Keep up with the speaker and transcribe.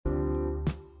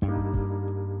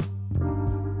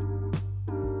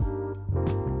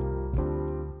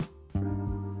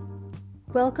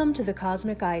Welcome to the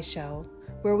Cosmic Eye Show,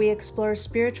 where we explore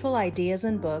spiritual ideas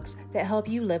and books that help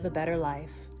you live a better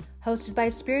life. Hosted by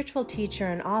spiritual teacher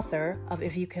and author of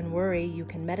If You Can Worry, You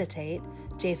Can Meditate,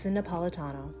 Jason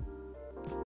Napolitano.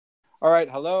 All right,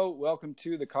 hello. Welcome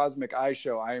to the Cosmic Eye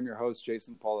Show. I am your host,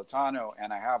 Jason Napolitano,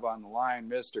 and I have on the line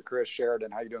Mr. Chris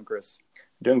Sheridan. How you doing, Chris?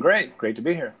 Doing great. Great to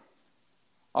be here.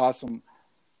 Awesome.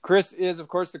 Chris is, of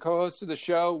course, the co-host of the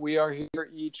show. We are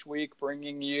here each week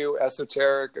bringing you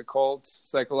esoteric, occult,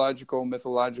 psychological,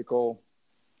 mythological,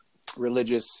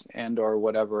 religious, and or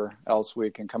whatever else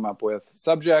we can come up with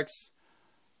subjects,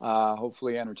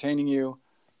 hopefully entertaining you.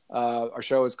 Our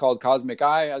show is called Cosmic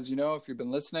Eye, as you know, if you've been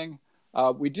listening.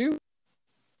 We do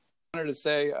wanted to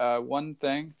say one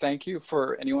thing. Thank you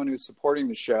for anyone who's supporting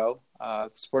the show,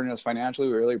 supporting us financially.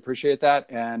 We really appreciate that.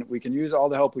 And we can use all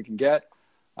the help we can get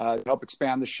to help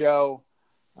expand the show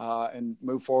and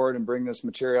move forward and bring this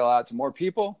material out to more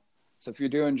people. So if you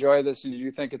do enjoy this and you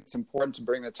do think it's important to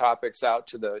bring the topics out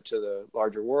to the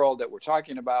larger world that we're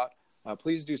talking about,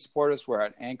 please do support us. We're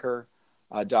at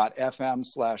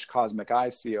anchor.fm/Cosmic Eye,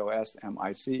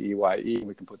 COSMICEYE.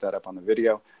 We can put that up on the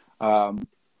video.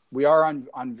 We are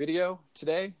on video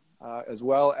today, as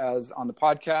well as on the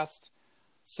podcast.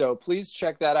 So please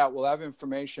check that out. We'll have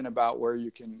information about where you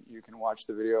can watch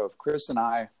the video of Chris and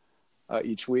I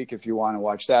each week if you want to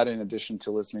watch that in addition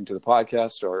to listening to the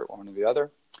podcast or one or the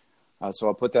other. So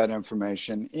I'll put that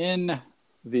information in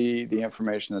the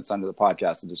information that's under the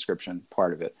podcast, the description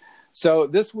part of it. So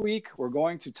this week we're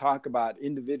going to talk about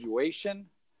individuation,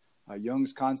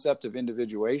 Jung's concept of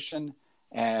individuation,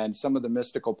 and some of the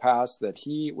mystical past that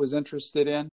he was interested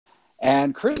in.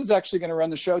 And Chris is actually going to run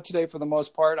the show today for the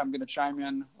most part. I'm going to chime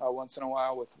in once in a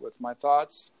while with my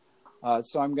thoughts.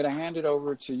 So I'm going to hand it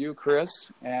over to you,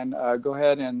 Chris, and go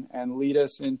ahead and lead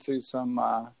us into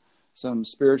some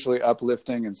spiritually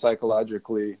uplifting and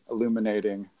psychologically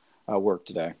illuminating work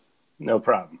today. No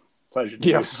problem. Pleasure to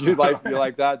you like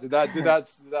that? Did that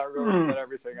really set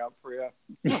everything up for you?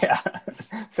 Yeah.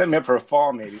 Set me up for a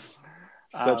fall, maybe.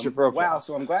 Set you for a fall. Wow.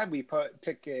 So I'm glad we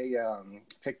picked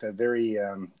a very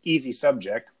easy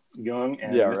subject, Jung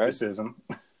and mysticism.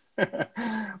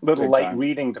 Little Big light time.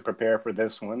 reading to prepare for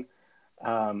this one.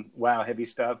 Wow, heavy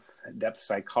stuff, depth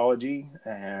psychology,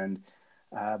 and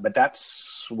but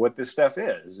that's what this stuff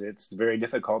is. It's very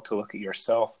difficult to look at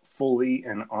yourself fully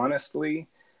and honestly,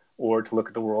 or to look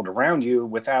at the world around you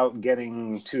without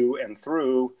getting to and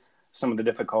through some of the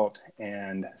difficult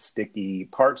and sticky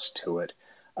parts to it.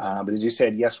 But as you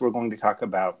said, yes, we're going to talk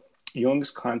about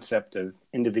Jung's concept of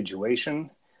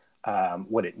individuation,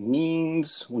 what it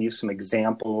means. We'll use some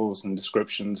examples and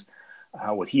descriptions,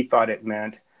 what he thought it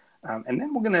meant. And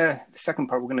then the second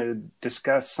part, we're going to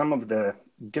discuss some of the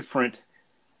different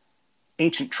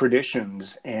ancient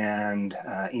traditions and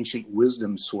ancient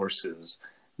wisdom sources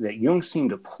that Jung seemed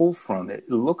to pull from. It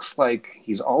looks like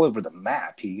he's all over the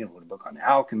map. He wrote a book on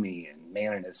alchemy and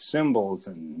man and his symbols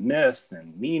and myth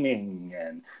and meaning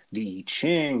and the I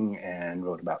Ching, and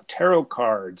wrote about tarot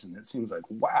cards. And it seems like,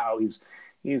 wow,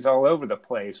 he's all over the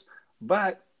place.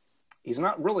 But he's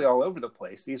not really all over the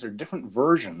place. These are different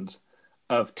versions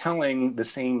of telling the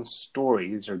same story.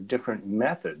 These are different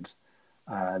methods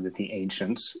that the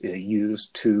ancients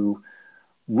used to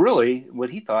really, what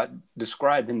he thought,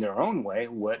 describe in their own way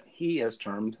what he has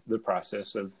termed the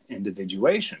process of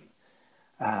individuation.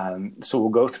 So we'll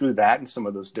go through that and some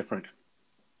of those different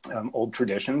old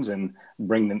traditions and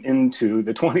bring them into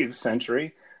the 20th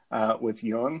century with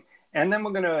Jung. And then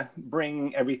we're going to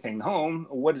bring everything home.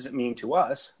 What does it mean to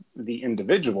us, the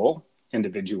individual,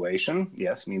 individuation?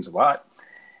 Yes, means a lot.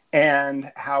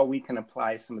 And how we can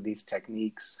apply some of these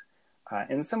techniques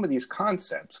and some of these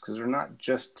concepts, because they're not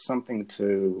just something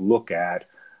to look at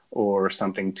or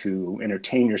something to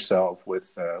entertain yourself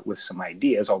with some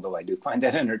ideas, although I do find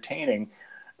that entertaining.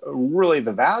 Really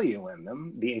the value in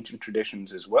them, the ancient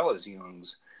traditions as well as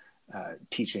Jung's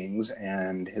teachings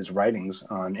and his writings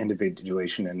on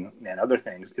individuation and other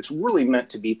things, it's really meant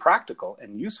to be practical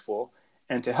and useful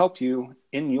and to help you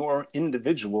in your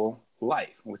individual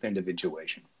life with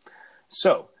individuation.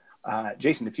 So,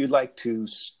 Jason, if you'd like to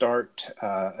start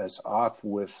us off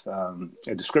with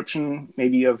a description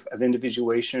maybe of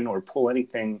individuation, or pull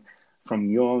anything from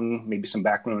Jung, maybe some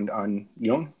background on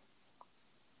Jung.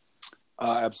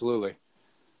 Absolutely.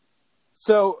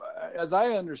 So as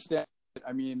I understand it,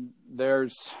 I mean,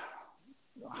 there's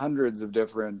hundreds of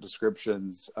different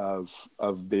descriptions of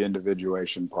the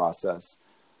individuation process.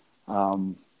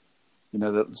 Some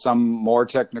more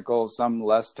technical, some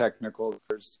less technical.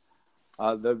 There's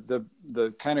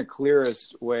the kind of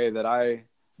clearest way that I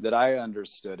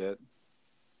understood it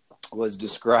was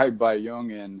described by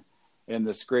Jung in in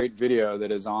this great video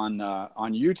that is on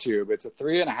YouTube. It's a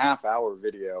 3.5-hour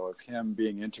video of him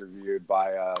being interviewed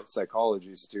by a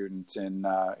psychology student in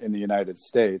the United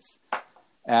States,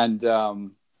 and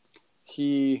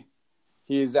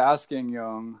he's asking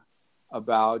Jung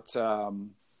about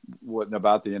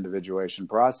about the individuation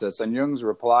process, and Jung's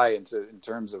reply in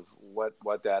terms of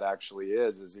what that actually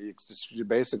is he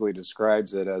basically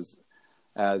describes it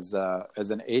as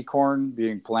an acorn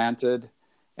being planted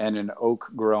and an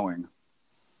oak growing.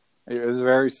 It was a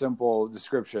very simple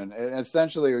description. And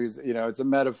essentially, it's a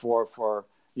metaphor for,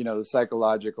 the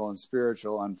psychological and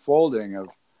spiritual unfolding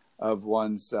of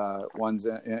one's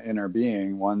inner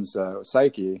being, one's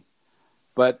psyche.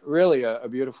 But really a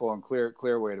beautiful and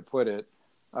clear way to put it.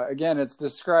 Again, it's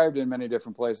described in many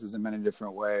different places in many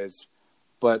different ways.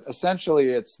 But essentially,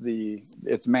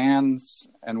 it's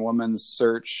man's and woman's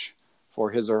search for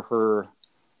his or her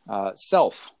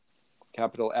self,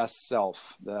 capital S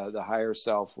self, the higher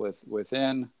self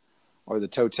within, or the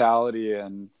totality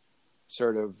and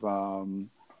sort of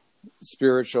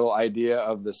spiritual idea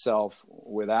of the self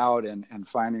without, and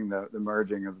finding the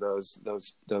merging of those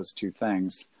two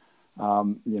things.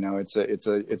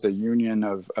 It's a union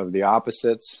of the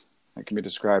opposites. It can be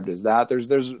described as that.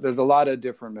 There's a lot of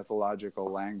different mythological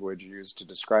language used to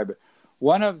describe it.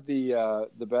 One of the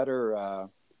better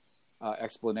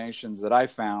explanations that I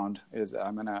found is,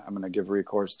 I'm gonna give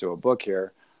recourse to a book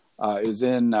here, is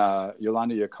in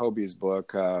Yolanda Jacoby's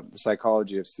book, The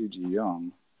Psychology of C.G.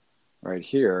 Jung, right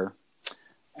here,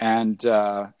 and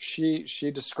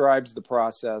she describes the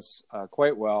process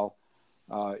quite well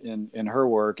in her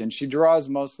work, and she draws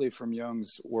mostly from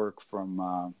Jung's work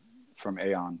from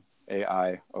Aeon,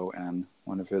 Aion,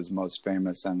 one of his most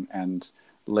famous and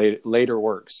later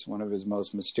works, one of his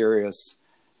most mysterious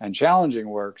and challenging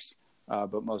works,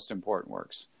 but most important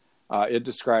works. It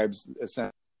describes a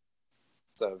sense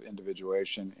of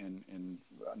individuation in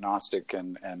Gnostic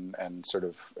and sort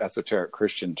of esoteric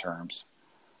Christian terms,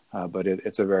 but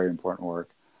it's a very important work.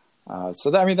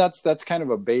 That's kind of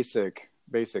a basic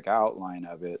outline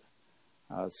of it.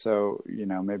 So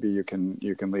maybe you can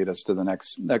lead us to the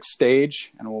next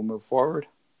stage, and we'll move forward.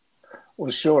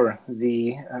 Well, sure.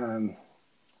 When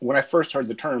I first heard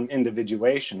the term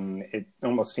individuation, it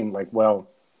almost seemed like, well,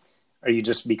 are you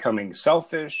just becoming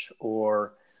selfish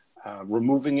or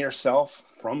removing yourself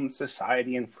from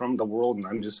society and from the world, and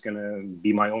I'm just going to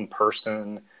be my own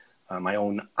person, my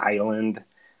own island?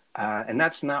 And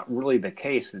that's not really the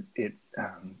case. It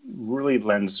really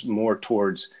lends more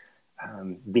towards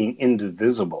being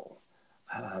indivisible,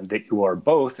 that you are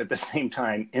both at the same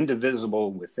time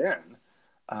indivisible within,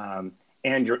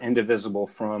 and you're indivisible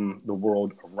from the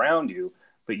world around you,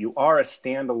 but you are a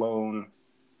standalone,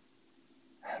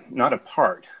 not a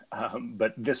part,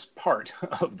 but this part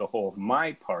of the whole,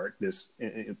 my part, this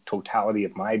totality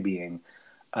of my being,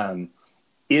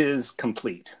 is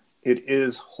complete. It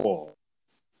is whole,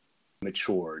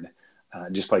 matured,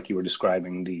 just like you were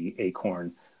describing the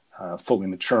acorn fully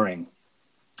maturing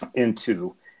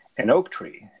into an oak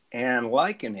tree. And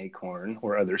like an acorn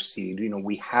or other seed,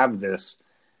 we have this,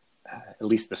 at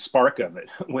least the spark of it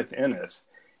within us.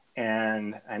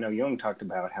 And I know Jung talked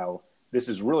about how this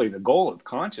is really the goal of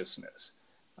consciousness.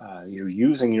 You're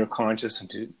using your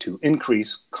consciousness to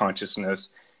increase consciousness,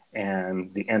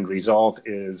 and the end result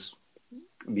is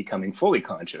becoming fully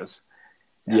conscious.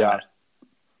 Yeah.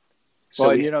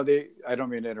 I don't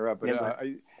mean to interrupt, but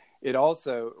it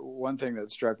also, one thing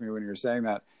that struck me when you were saying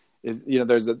that is,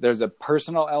 there's a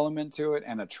personal element to it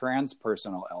and a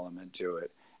transpersonal element to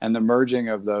it, and the merging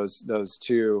of those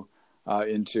two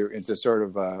into sort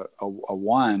of a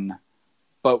one,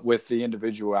 but with the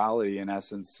individuality in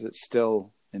essence still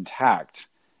intact.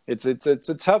 It's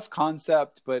a tough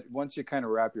concept, but once you kind of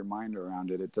wrap your mind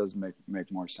around it, it does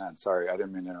make more sense. Sorry, I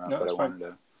didn't mean to interrupt, but I wanted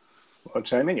to. Well,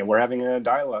 chime in. We're having a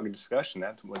dialogue, a discussion.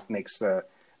 That's what makes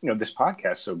this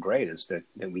podcast so great, is that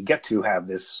we get to have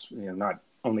this, not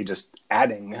only just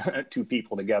adding two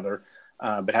people together,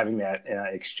 but having that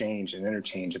exchange and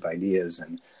interchange of ideas.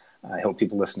 And I hope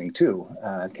people listening too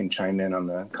can chime in on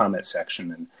the comment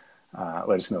section and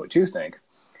let us know what you think.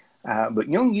 But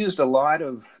Jung used a lot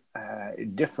of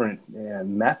different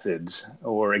methods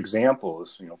or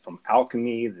examples, from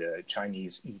alchemy, the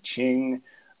Chinese I Ching,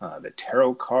 the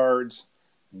tarot cards,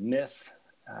 myth,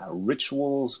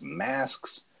 rituals,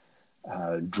 masks,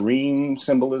 dream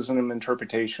symbolism and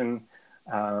interpretation,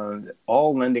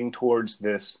 all lending towards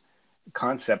this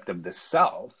concept of the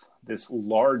self, this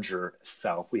larger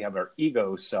self. We have our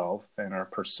ego self and our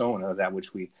persona, that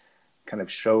which we kind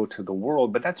of show to the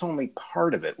world, but that's only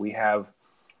part of it. We have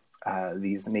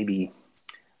these maybe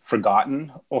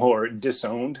forgotten or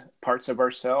disowned parts of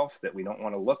ourselves that we don't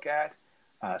want to look at.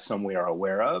 Some we are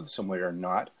aware of, some we are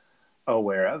not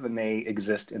aware of, and they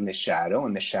exist in the shadow,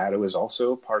 and the shadow is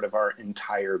also part of our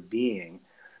entire being.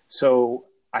 So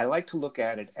I like to look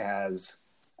at it as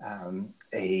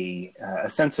a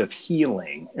sense of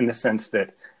healing, in the sense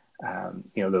that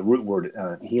the root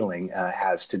word healing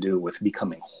has to do with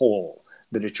becoming whole,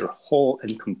 that it's your whole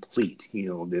and complete.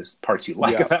 There's parts you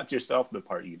like about yourself, the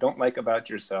part you don't like about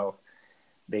yourself.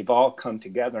 They've all come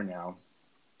together now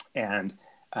and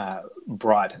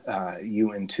brought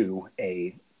you into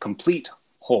a complete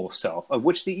whole self, of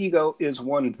which the ego is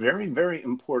one very, very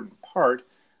important part,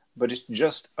 but it's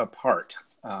just a part.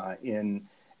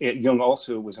 Jung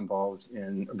also was involved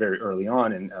in very early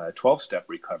on in 12-step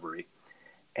recovery.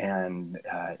 And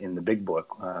in the big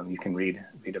book, you can read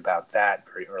about that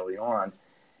very early on.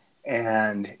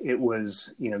 And it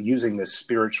was, using this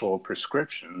spiritual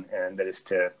prescription, and that is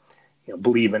to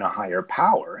believe in a higher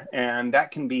power. And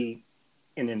that can be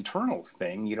an internal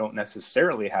thing. You don't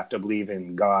necessarily have to believe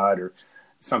in God or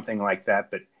something like that,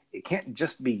 but it can't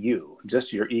just be you,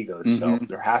 just your ego self.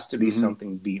 There has to be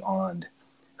something beyond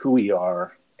who we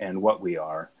are and what we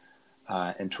are,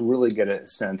 and to really get a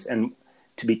sense. And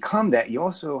to become that, you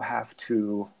also have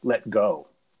to let go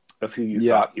of who you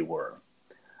thought you were.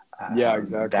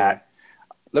 Exactly.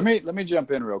 Let me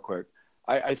jump in real quick.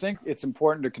 I think it's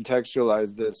important to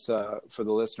contextualize this for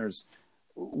the listeners.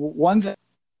 One thing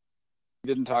we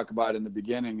didn't talk about in the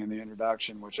beginning, in the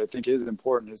introduction, which I think is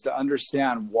important, is to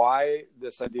understand why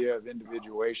this idea of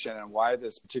individuation and why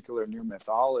this particular new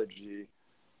mythology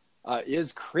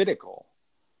is critical.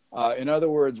 In other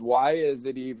words, why is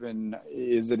it even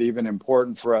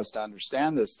important for us to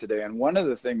understand this today? And one of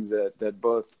the things that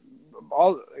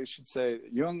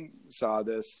Jung saw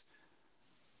this,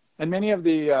 and many of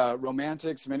the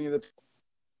romantics, many of the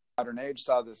modern age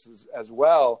saw this as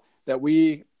well, that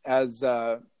we as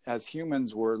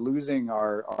humans were losing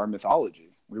our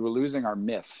mythology. We were losing our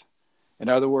myth. In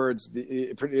other words,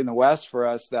 in the West, for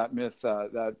us, that myth,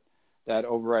 that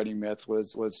overriding myth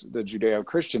was the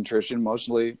Judeo-Christian tradition.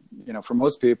 Mostly, for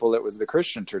most people, it was the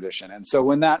Christian tradition. And so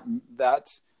when that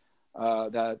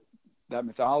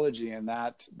mythology and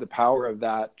the power of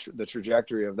the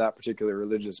trajectory of that particular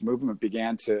religious movement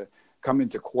began to come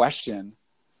into question,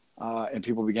 and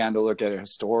people began to look at it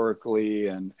historically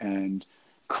and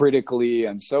critically,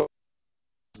 and so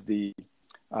as the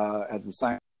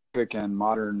scientific and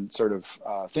modern sort of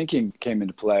thinking came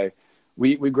into play,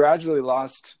 we gradually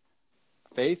lost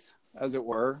faith, as it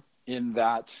were, in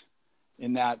that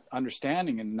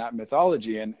understanding and that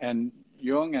mythology, and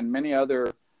Jung and many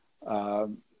other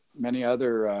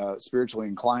spiritually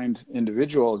inclined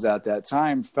individuals at that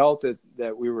time felt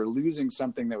that we were losing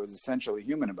something that was essentially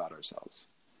human about ourselves.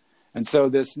 And so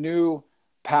this new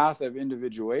path of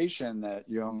individuation that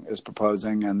Jung is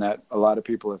proposing, and that a lot of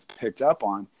people have picked up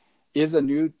on, is a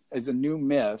new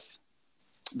myth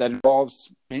that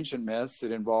involves ancient myths.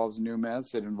 It involves new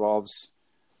myths. It involves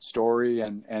story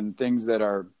and things that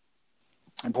are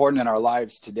important in our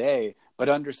lives today, but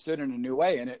understood in a new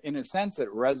way. And in a sense, it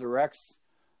resurrects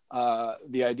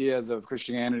the ideas of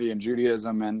Christianity and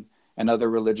Judaism and other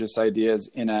religious ideas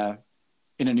in a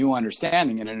new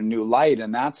understanding and in a new light.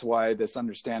 And that's why this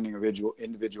understanding of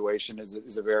individuation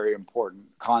is a very important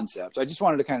concept. I just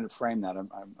wanted to kind of frame that.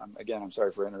 I'm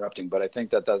sorry for interrupting, but I think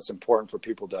that that's important for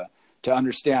people to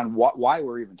understand why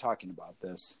we're even talking about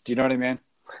this. Do you know what I mean?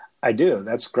 I do.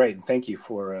 That's great. Thank you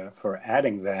for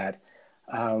adding that.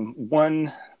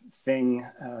 One thing,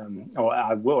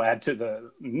 I will add to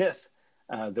the myth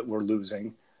that we're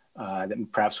losing, that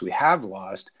perhaps we have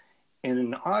lost. In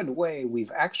an odd way,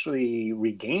 we've actually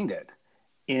regained it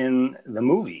in the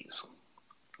movies.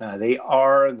 They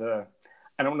are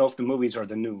I don't know if the movies are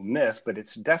the new myth, but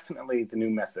it's definitely the new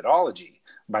methodology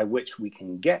by which we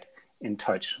can get in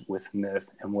touch with myth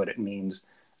and what it means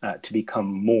to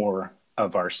become more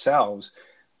of ourselves.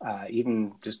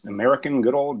 Even just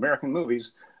good old American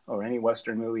movies, or any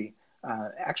Western movie,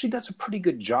 actually does a pretty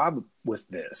good job with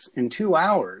this. In 2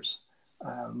 hours,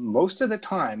 most of the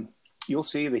time, you'll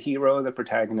see the hero, the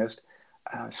protagonist,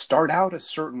 start out a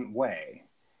certain way,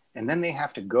 and then they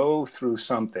have to go through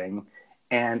something,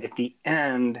 and at the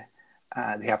end,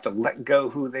 they have to let go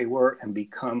who they were and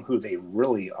become who they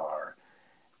really are.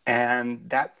 And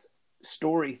that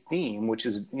story theme, which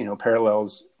is,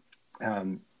 parallels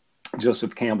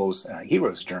Joseph Campbell's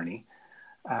hero's journey,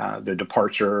 the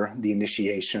departure, the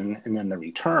initiation, and then the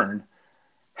return,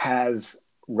 has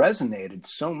resonated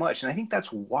so much. And I think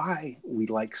that's why we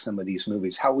like some of these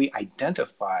movies, how we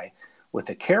identify with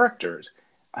the characters,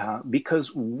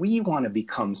 because we want to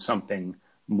become something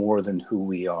more than who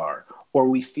we are, or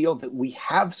we feel that we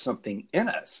have something in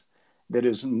us that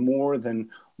is more than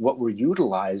what we're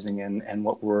utilizing and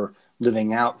what we're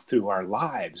living out through our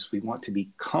lives. We want to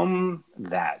become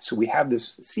that. So we have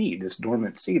this seed, this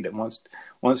dormant seed that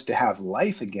wants to have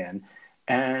life again.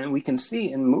 And we can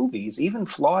see in movies, even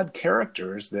flawed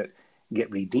characters that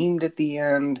get redeemed at the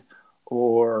end,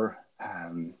 or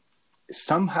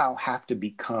somehow have to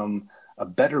become a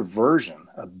better version,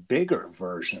 a bigger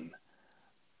version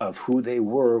of who they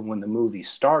were when the movie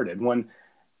started. One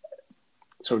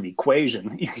sort of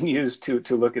equation you can use to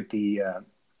look at the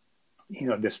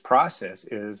this process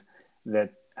is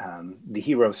that the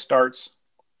hero starts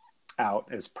out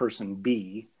as person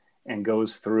B and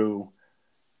goes through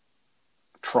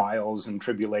trials and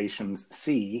tribulations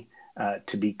C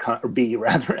to become, or B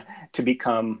rather, to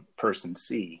become person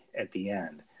C at the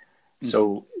end. Mm-hmm.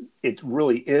 So it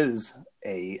really is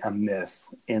a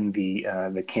myth in the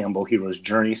Campbell hero's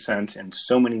journey sense in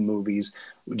so many movies.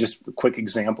 Just quick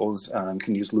examples,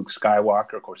 can use Luke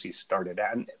Skywalker. Of course, he started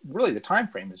out, and really the time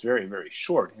frame is very, very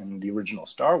short in the original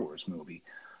Star Wars movie.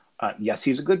 Yes,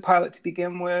 he's a good pilot to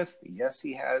begin with. Yes,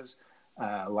 he has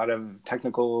a lot of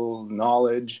technical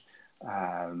knowledge,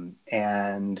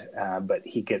 but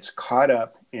he gets caught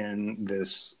up in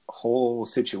this whole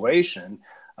situation,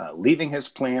 leaving his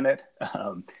planet,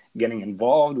 getting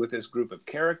involved with this group of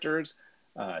characters,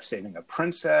 saving a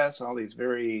princess, all these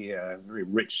very, very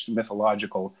rich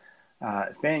mythological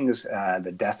things,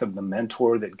 the death of the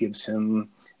mentor that gives him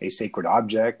a sacred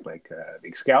object like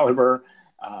Excalibur,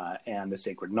 and the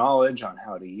sacred knowledge on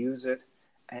how to use it.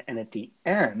 And at the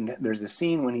end, there's a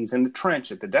scene when he's in the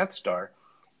trench at the Death Star,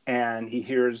 and he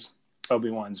hears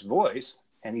Obi-Wan's voice,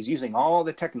 and he's using all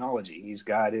the technology. He's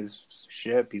got his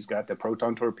ship, he's got the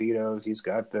proton torpedoes, he's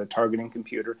got the targeting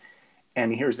computer, and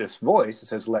he hears this voice that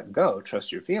says, "Let go,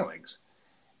 trust your feelings."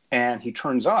 And he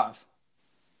turns off,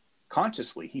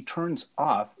 consciously, he turns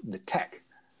off the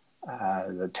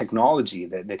technology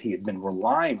that he had been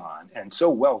relying on and so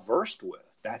well versed with.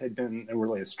 That had been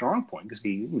really a strong point because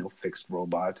he, fixed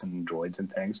robots and droids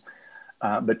and things.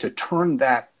 But to turn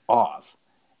that off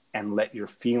and let your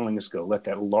feelings go, let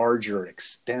that larger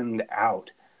extend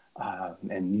out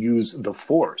and use the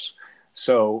Force.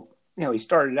 So, he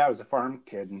started out as a farm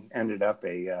kid and ended up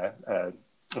a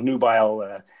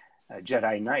nubile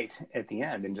Jedi Knight at the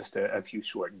end in just a few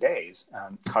short days.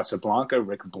 Casablanca,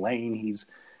 Rick Blaine, he's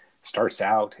starts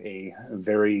out a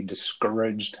very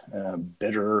discouraged,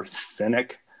 bitter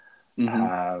cynic,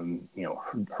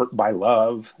 mm-hmm. Hurt by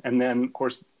love. And then, of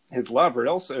course, his lover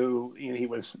also, he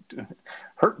was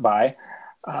hurt by,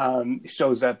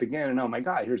 shows up again. And oh my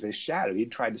God, here's this shadow. He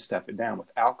tried to stuff it down with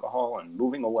alcohol and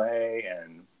moving away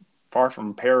and far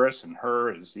from Paris and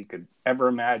her as he could ever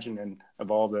imagine. And of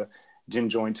all the gin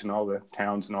joints and all the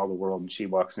towns and all the world, and she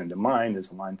walks into mine is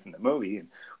the line from the movie. And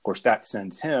of course, that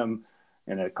sends him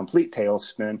in a complete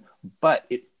tailspin, but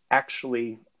it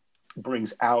actually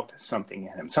brings out something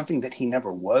in him, something that he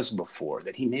never was before,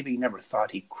 that he maybe never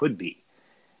thought he could be.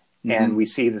 Mm-hmm. And we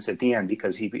see this at the end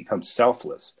because he becomes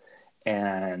selfless,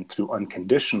 and through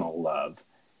unconditional love,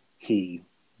 he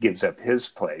gives up his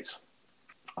place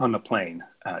on the plane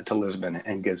to Lisbon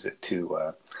and gives it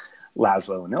to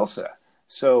Laszlo and Ilsa.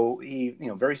 So he,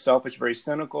 very selfish, very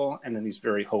cynical, and then he's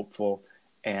very hopeful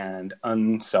and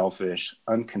unselfish,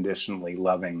 unconditionally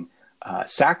loving,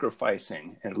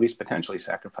 sacrificing, and at least potentially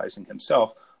sacrificing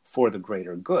himself for the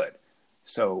greater good.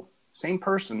 So same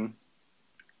person,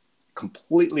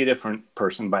 completely different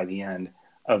person by the end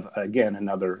of, again,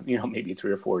 another, maybe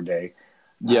 3 or 4 day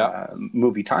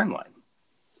movie timeline.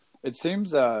 It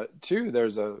seems, too,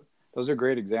 those are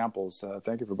great examples.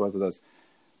 Thank you for both of those.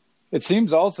 It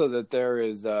seems also that there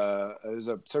is a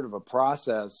sort of a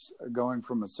process going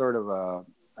from a sort of a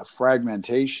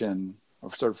fragmentation or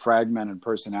sort of fragmented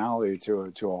personality to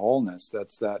a wholeness.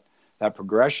 That's that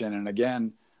progression. And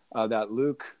again, that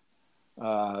Luke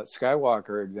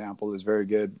Skywalker example is very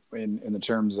good in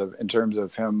terms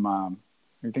of him.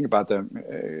 You think about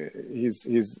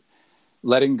he's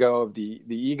letting go of the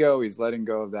ego. He's letting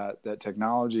go of that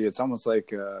technology. It's almost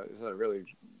like it's a really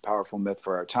powerful myth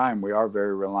for our time. We are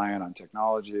very reliant on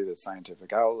technology, the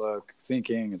scientific outlook,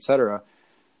 thinking, etc.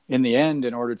 In the end,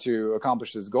 in order to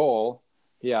accomplish his goal,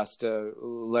 he has to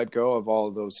let go of all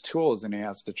of those tools, and he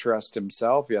has to trust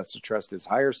himself. He has to trust his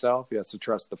higher self. He has to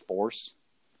trust the Force,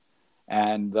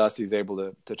 and thus he's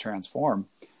able to transform.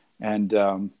 And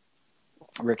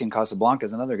Rick in Casablanca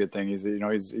is another good thing. He's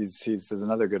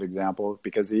another good example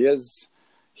because he is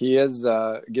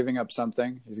giving up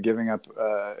something. He's giving up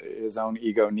his own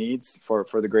ego needs for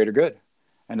the greater good,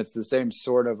 and it's the same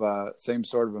sort of a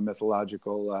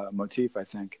mythological motif, I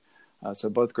think. So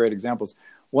both great examples.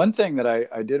 One thing that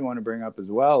I did want to bring up as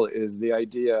well is the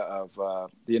idea of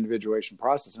the individuation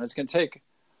process, and it's going to take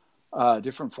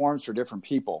different forms for different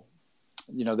people.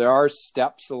 There are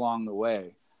steps along the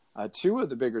way. Two of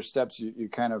the bigger steps you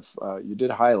kind of you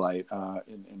did highlight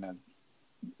in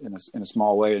a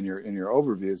small way in your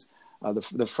overviews.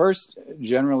 The first,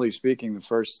 generally speaking, the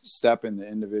first step in the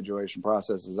individuation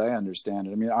process, as I understand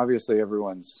it, I mean, obviously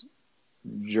everyone's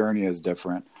journey is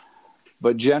different,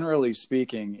 but generally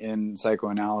speaking, in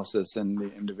psychoanalysis and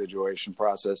the individuation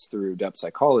process through depth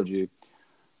psychology,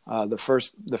 the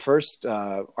first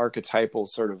archetypal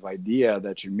sort of idea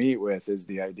that you meet with is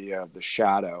the idea of the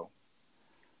shadow.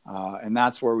 And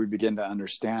that's where we begin to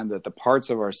understand that the parts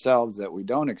of ourselves that we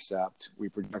don't accept, we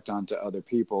project onto other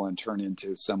people and turn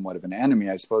into somewhat of an enemy.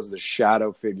 I suppose the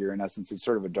shadow figure, in essence, is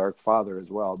sort of a dark father as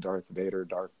well. Darth Vader,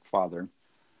 dark father.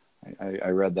 I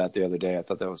read that the other day. I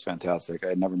thought that was fantastic. I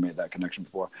had never made that connection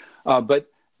before. But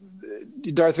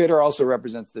Darth Vader also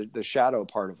represents the shadow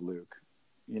part of Luke.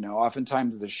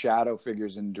 Oftentimes the shadow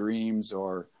figures in dreams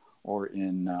or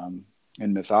in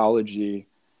mythology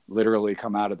literally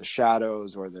come out of the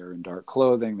shadows, or they're in dark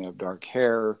clothing, they have dark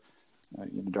hair.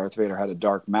 Darth Vader had a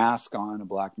dark mask on, a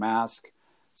black mask.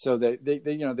 So they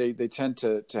tend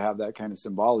to have that kind of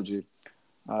symbology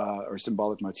or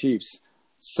symbolic motifs.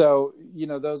 So,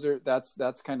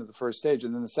 that's kind of the first stage.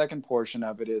 And then the second portion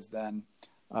of it is then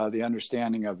the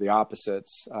understanding of the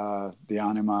opposites, the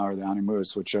anima or the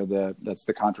animus, which are that's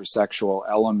the contrasexual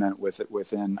element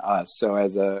within us. So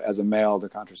as a male, the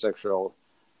contrasexual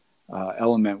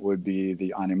element would be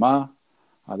the anima.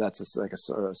 That's like a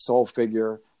sort of soul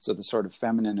figure. So the sort of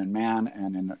feminine in man,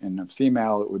 and in a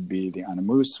female, it would be the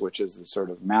animus, which is the sort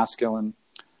of masculine,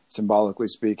 symbolically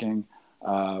speaking,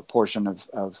 portion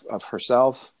of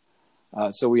herself.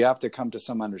 So we have to come to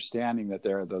some understanding that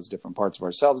there are those different parts of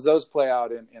ourselves. Those play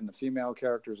out in the female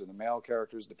characters or the male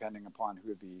characters, depending upon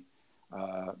who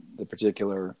the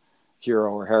particular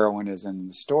hero or heroine is in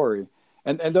the story.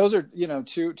 And those are,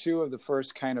 two of the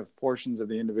first kind of portions of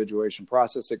the individuation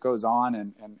process. It goes on,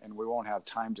 and we won't have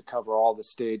time to cover all the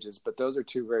stages, but those are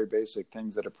two very basic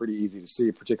things that are pretty easy to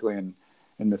see, particularly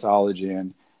in mythology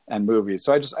and movies.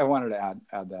 So I wanted to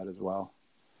add that as well.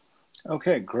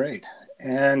 Okay, great.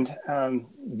 And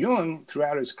Jung,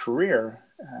 throughout his career,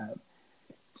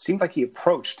 seemed like he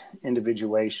approached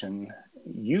individuation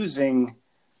using,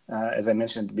 as I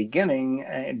mentioned at the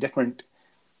beginning, different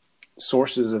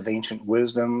sources of ancient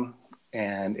wisdom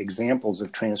and examples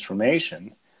of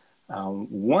transformation.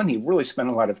 One he really spent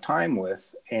a lot of time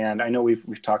with, and I know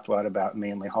we've talked a lot about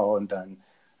Manly Hall and done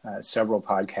several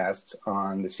podcasts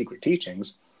on the secret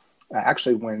teachings.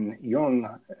 Actually, when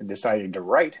Jung decided to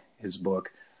write his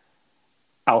book,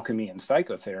 Alchemy and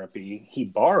Psychotherapy, he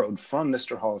borrowed from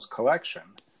Mr. Hall's collection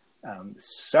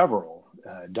several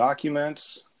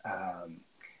documents,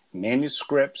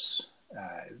 manuscripts,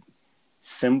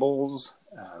 symbols,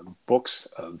 books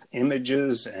of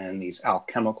images, and these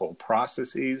alchemical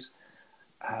processes,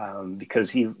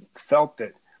 because he felt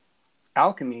that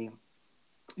alchemy,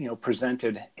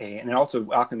 presented and also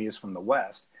alchemy is from the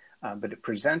West, but it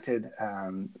presented,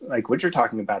 like what you're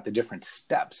talking about, the different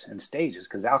steps and stages,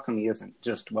 because alchemy isn't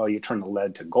just, you turn the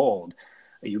lead to gold.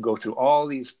 You go through all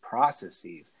these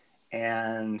processes.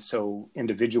 And so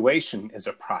individuation is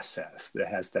a process that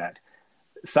has that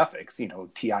suffix,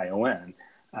 tion.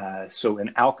 So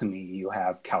in alchemy, you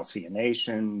have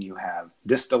calcination, you have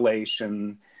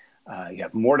distillation, you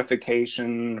have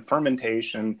mortification,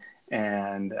 fermentation,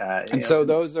 and so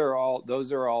those are all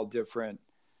different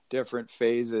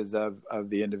phases of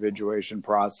the individuation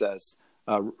process,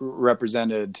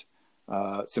 represented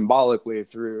symbolically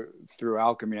through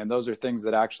alchemy, and those are things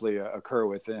that actually occur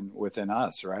within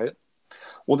us, right?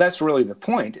 Well, that's really the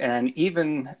point. And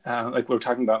even like we were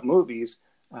talking about movies,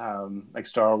 like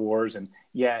Star Wars, and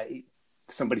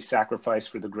somebody sacrificed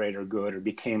for the greater good or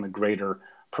became a greater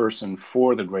person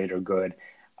for the greater good.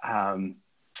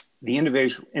 The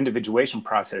individuation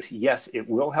process, yes, it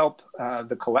will help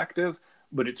the collective,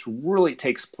 but it really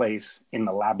takes place in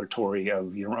the laboratory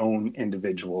of your own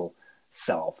individual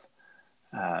self.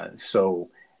 So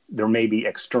there may be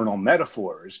external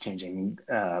metaphors, changing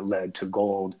lead to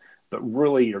gold, but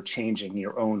really you're changing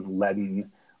your own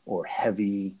leaden or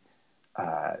heavy,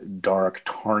 dark,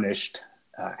 tarnished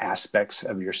aspects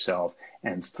of yourself.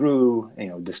 And through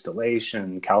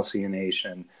distillation,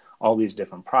 calcination, all these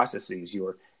different processes,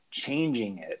 you're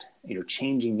changing it. You're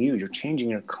changing you. You're changing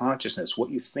your consciousness, what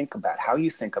you think about, how you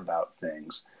think about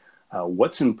things,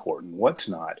 what's important, what's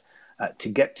not, to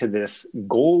get to this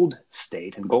gold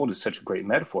state. And gold is such a great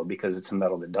metaphor because it's a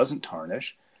metal that doesn't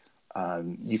tarnish.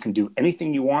 You can do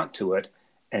anything you want to it,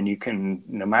 And you can,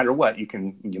 no matter what, you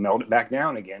melt it back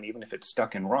down again, even if it's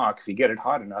stuck in rock. If you get it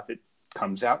hot enough, it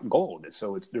comes out gold.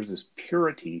 So there's this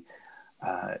purity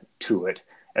to it,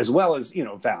 as well as,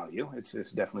 value. It's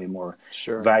definitely a more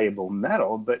valuable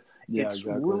metal, but it's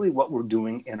really what we're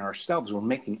doing in ourselves. We're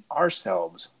making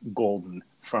ourselves golden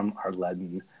from our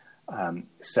leaden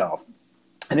self.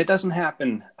 And it doesn't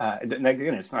happen,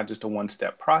 again, it's not just a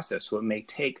one-step process. So it may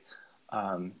take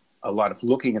a lot of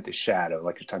looking at the shadow,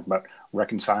 like you're talking about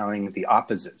reconciling the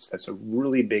opposites. That's a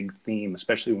really big theme,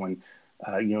 especially when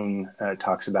Jung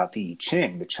talks about the I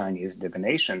Ching, the Chinese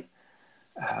divination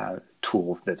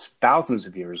tool that's thousands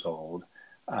of years old.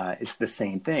 It's the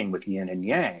same thing with yin and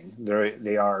yang.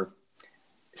 They are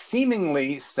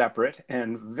seemingly separate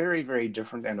and very, very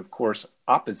different, and of course,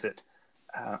 opposite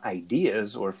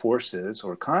ideas or forces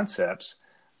or concepts.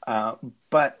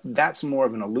 But that's more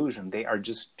of an illusion. They are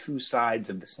just two sides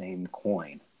of the same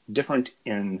coin, different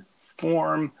in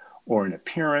form or in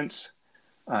appearance,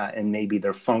 and maybe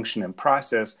their function and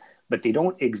process, but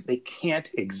they can't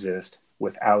exist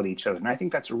without each other. And I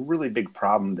think that's a really big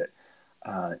problem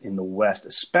that in the West,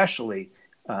 especially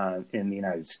in the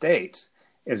United States,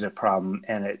 is a problem.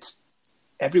 And it's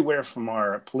everywhere from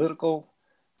our political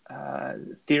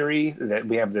theory that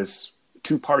we have this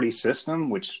two-party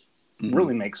system, which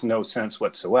really makes no sense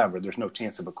whatsoever. There's no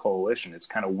chance of a coalition. It's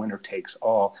kind of winner takes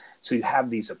all. So you have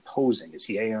these opposing. It's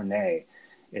yay or nay.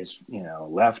 It's,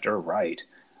 left or right.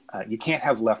 You can't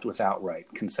have left without right,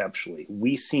 conceptually.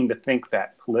 We seem to think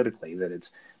that politically, that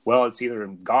it's either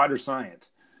God or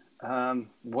science.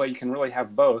 Well, you can really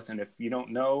have both. And if you don't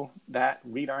know that,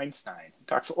 read Einstein. He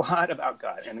talks a lot about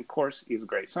God. And of course, he's a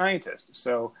great scientist.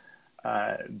 So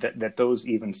that those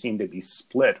even seem to be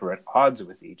split or at odds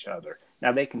with each other.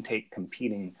 Now, they can take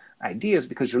competing ideas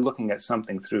because you're looking at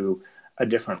something through a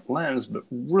different lens, but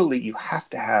really you have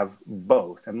to have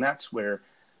both. And that's where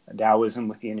Taoism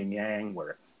with yin and yang,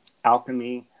 where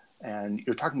alchemy, and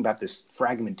you're talking about this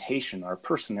fragmentation. Our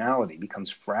personality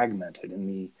becomes fragmented. In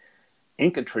the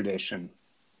Inca tradition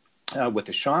with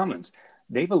the shamans,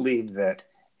 they believe that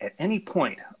at any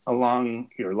point along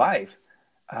your life,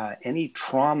 any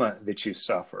trauma that you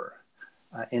suffer,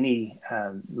 any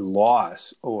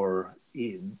loss or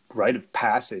rite of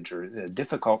passage or a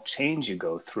difficult change you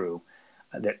go through,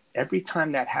 that every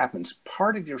time that happens,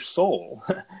 part of your soul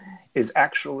is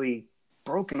actually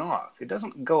broken off. It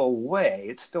doesn't go away.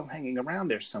 It's still hanging around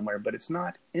there somewhere, but it's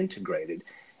not integrated.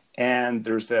 And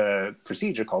there's a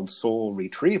procedure called soul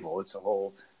retrieval. It's a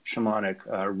whole shamanic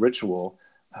ritual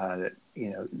that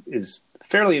is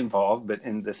fairly involved, but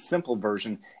in the simple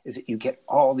version is that you get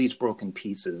all these broken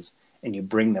pieces and you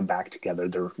bring them back together.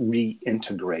 They're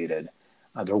reintegrated.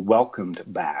 They're welcomed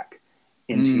back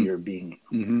into your being.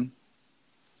 Mm-hmm.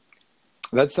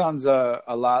 That sounds a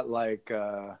lot like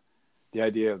the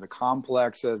idea of the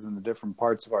complexes and the different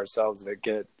parts of ourselves that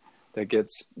get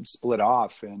split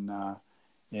off in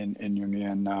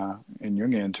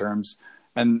Jungian terms.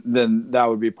 And then that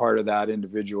would be part of that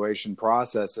individuation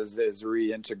process is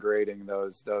reintegrating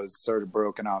those sort of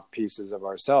broken off pieces of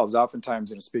ourselves.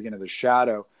 Oftentimes, speaking of the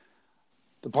shadow,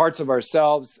 the parts of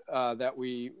ourselves that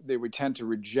we tend to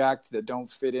reject, that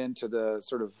don't fit into the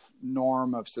sort of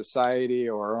norm of society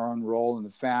or our own role in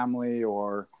the family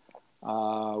or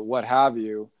what have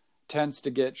you, tends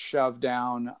to get shoved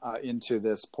down into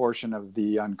this portion of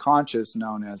the unconscious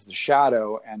known as the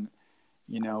shadow. And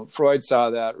Freud saw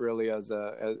that really as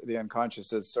the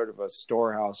unconscious as sort of a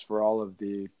storehouse for all of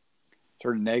the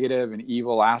sort of negative and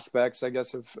evil aspects, I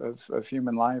guess, of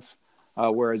human life,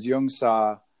 whereas Jung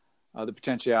saw the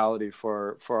potentiality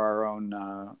for our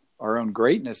own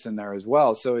greatness in there as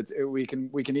well. So we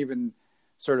can even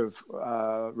sort of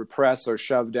repress or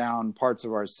shove down parts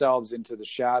of ourselves into the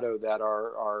shadow that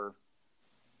are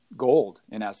gold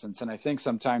in essence. And I think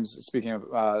sometimes, speaking of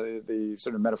the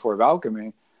sort of metaphor of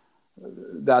alchemy,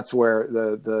 that's where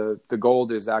the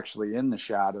gold is actually in the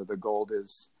shadow. The gold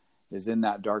is in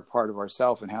that dark part of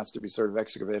ourself and has to be sort of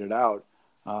excavated out.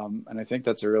 And I think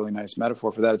that's a really nice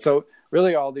metaphor for that. So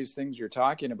really all these things you're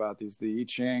talking about, the I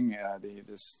Ching,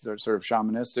 this sort of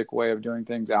shamanistic way of doing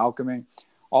things, alchemy,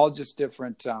 all just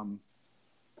different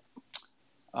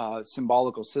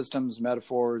symbolical systems,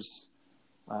 metaphors,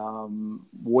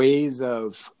 ways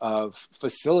of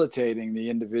facilitating the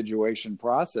individuation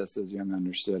process as Jung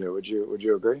understood it. Would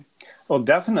you agree? Well,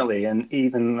 definitely. And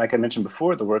even like I mentioned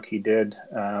before, the work he did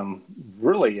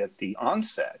really at the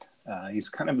onset, he's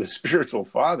kind of the spiritual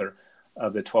father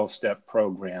of the 12-step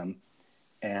program.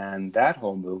 And that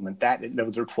whole movement,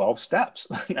 those are 12 steps.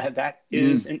 That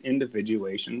is an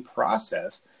individuation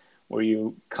process where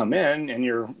you come in and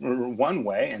you're one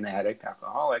way, an addict,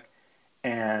 alcoholic,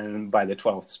 And by the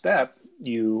 12th step,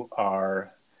 you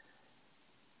are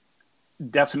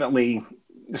definitely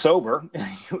sober.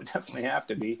 You definitely have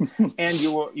to be. And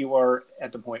you are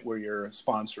at the point where you're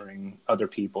sponsoring other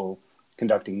people,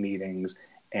 conducting meetings,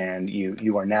 and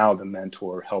you are now the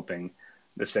mentor helping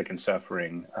the sick and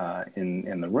suffering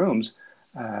in the rooms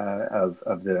of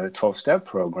the 12-step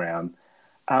program.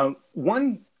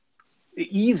 One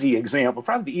easy example,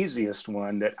 probably the easiest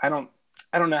one that I don't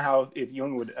know how, if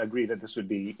Jung would agree that this would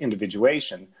be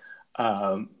individuation,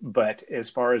 but as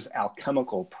far as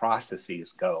alchemical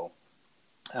processes go,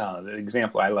 the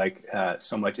example I like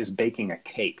so much is baking a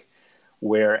cake.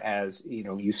 Whereas,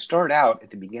 you start out at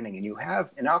the beginning and you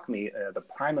have in alchemy, the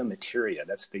prima materia,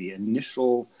 that's the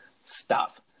initial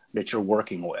stuff that you're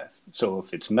working with. So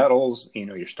if it's metals,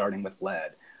 you're starting with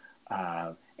lead.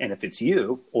 And if it's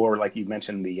you, or like you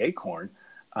mentioned, the acorn,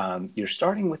 you're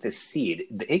starting with a seed.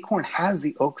 The acorn has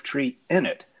the oak tree in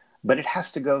it, but it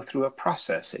has to go through a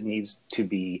process. It needs to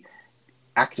be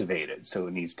activated. So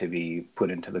it needs to be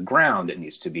put into the ground. It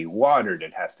needs to be watered.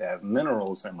 It has to have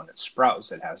minerals. And when it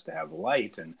sprouts, it has to have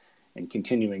light, and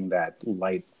continuing that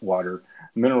light, water,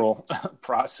 mineral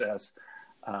process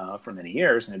for many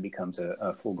years, and it becomes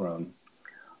a full-grown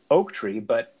oak tree.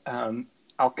 But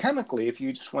alchemically, if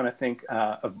you just want to think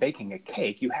of baking a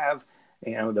cake, you have,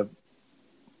 the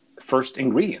first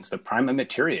ingredients, the prima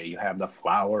materia. You have the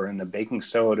flour and the baking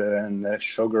soda and the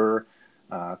sugar,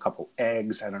 a couple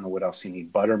eggs. I don't know what else you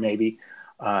need, butter maybe.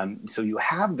 So you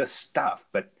have the stuff,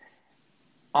 but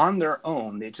on their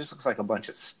own, it just looks like a bunch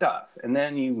of stuff. And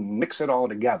then you mix it all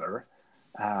together.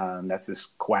 That's this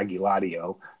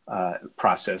coagulatio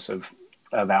process of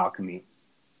alchemy.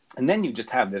 And then you just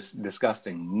have this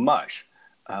disgusting mush.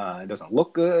 It doesn't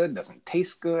look good, doesn't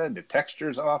taste good, the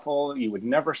texture's awful. You would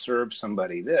never serve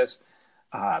somebody this.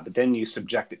 But then you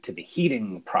subject it to the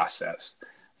heating process,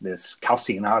 this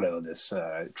calcinado, this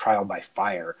trial by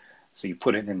fire. So you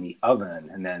put it in the oven,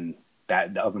 and then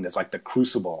the oven is like the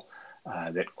crucible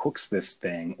that cooks this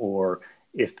thing. Or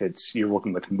if you're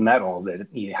working with metal, that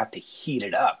you have to heat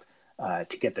it up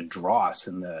to get the dross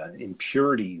and the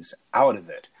impurities out of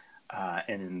it.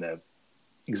 And in the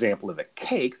example of a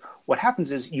cake, what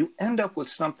happens is you end up with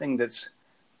something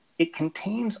it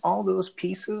contains all those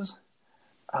pieces,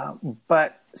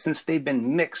 but since they've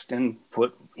been mixed and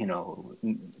put,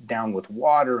 down with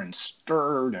water and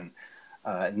stirred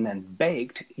and then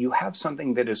baked, you have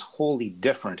something that is wholly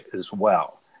different as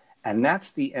well. And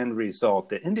that's the end result.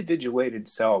 The individuated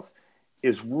self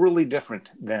is really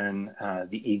different than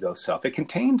the ego self. It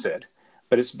contains it,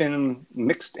 but it's been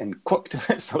mixed and cooked,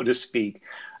 so to speak,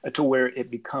 to where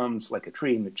it becomes like a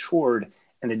tree matured,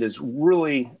 and it is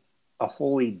really a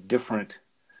wholly different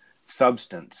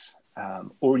substance.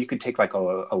 Or you could take like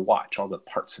a watch, all the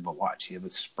parts of a watch. You have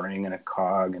a spring and a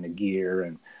cog and a gear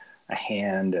and a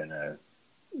hand and a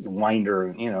winder,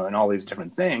 and all these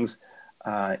different things.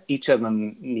 Each of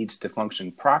them needs to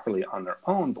function properly on their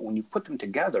own, but when you put them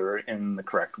together in the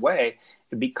correct way,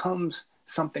 it becomes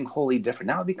something wholly different.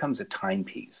 Now it becomes a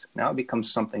timepiece. Now it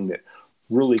becomes something that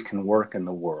really can work in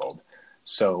the world.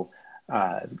 So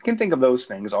you can think of those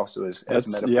things also as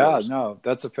metaphors. Yeah, no,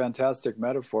 that's a fantastic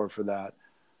metaphor for that.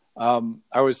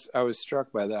 I was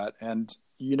struck by that. And,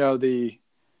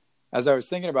 as I was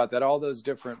thinking about that, all those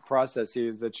different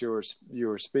processes that you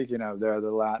were speaking of there,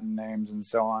 the Latin names and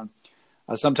so on,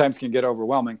 sometimes can get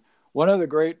overwhelming. One of the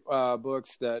great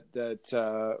books that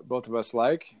both of us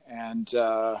like, and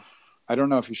I don't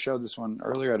know if you showed this one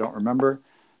earlier, I don't remember,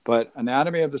 but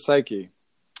Anatomy of the Psyche,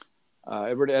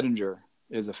 Edward Edinger,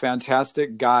 is a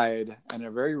fantastic guide and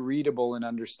a very readable and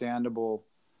understandable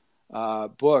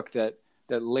book that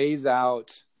lays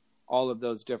out all of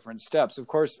those different steps. Of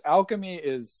course, alchemy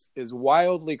is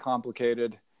wildly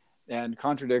complicated and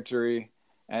contradictory,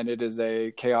 and it is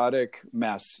a chaotic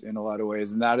mess in a lot of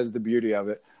ways, and that is the beauty of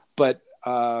it. But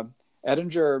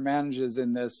Edinger manages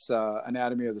in this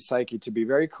Anatomy of the Psyche to be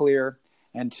very clear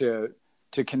and to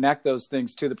connect those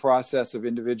things to the process of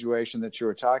individuation that you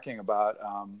were talking about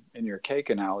in your cake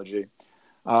analogy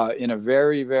in a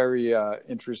very, very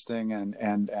interesting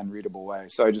and readable way.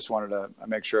 So I just wanted to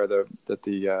make sure that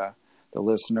the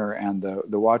listener and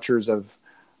the watchers of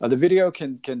the video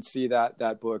can see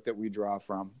that book that we draw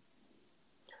from.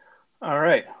 All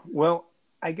right. Well,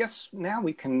 I guess now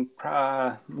we can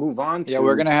move on to... Yeah,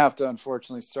 we're going to have to,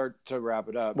 unfortunately, start to wrap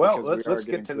it up. Well, let's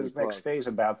get to this next phase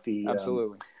about the...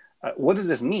 Absolutely. What does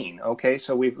this mean? Okay,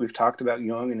 so we've talked about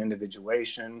Jung and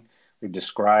individuation. We've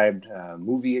described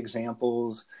movie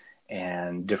examples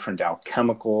and different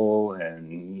alchemical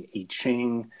and I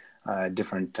Ching,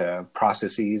 different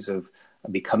processes of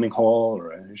becoming whole,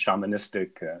 or a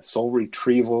shamanistic soul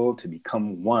retrieval, to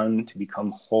become one, to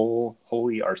become whole,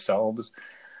 wholly ourselves.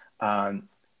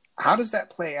 How does that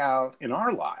play out in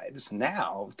our lives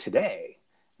now, today?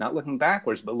 Not looking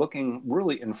backwards, but looking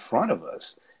really in front of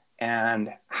us.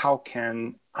 And how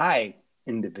can I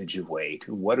individuate?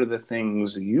 What are the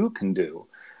things you can do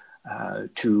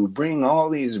to bring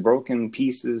all these broken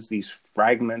pieces, these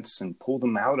fragments, and pull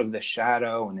them out of the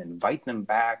shadow and invite them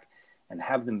back and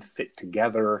have them fit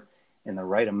together in the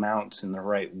right amounts, in the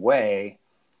right way,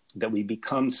 that we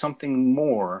become something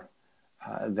more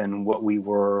than what we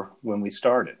were when we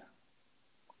started?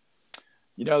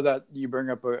 That you bring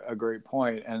up a great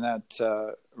point, and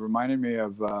that reminded me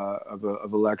of a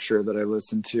lecture that I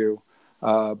listened to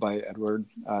by Edward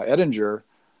Edinger,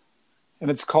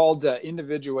 and it's called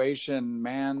 "Individuation: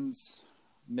 Man's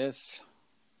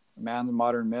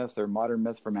Modern Myth, or Modern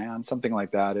Myth for Man," something like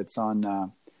that. It's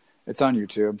on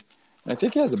YouTube, and I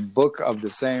think he has a book of the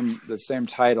same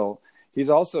title. He's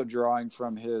also drawing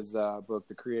from his book,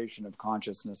 The Creation of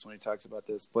Consciousness, when he talks about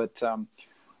this, but.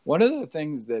 One of the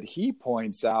things that he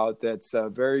points out that's a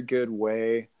very good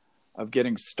way of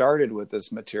getting started with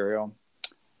this material,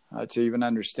 to even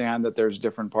understand that there's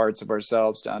different parts of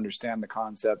ourselves, to understand the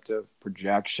concept of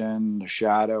projection, the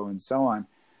shadow, and so on,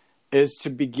 is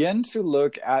to begin to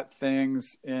look at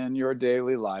things in your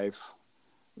daily life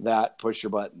that push your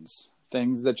buttons.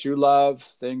 Things that you love,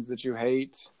 things that you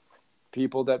hate,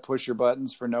 people that push your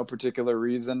buttons for no particular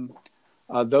reason.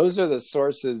 Those are the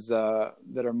sources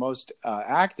that are most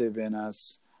active in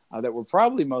us, that we're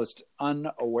probably most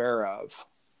unaware of.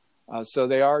 So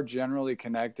they are generally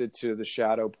connected to the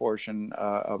shadow portion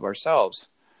of ourselves.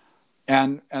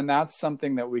 And that's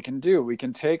something that we can do. We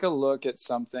can take a look at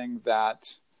something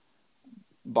that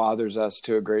bothers us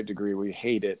to a great degree. We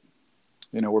hate it.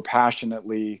 We're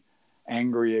passionately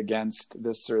angry against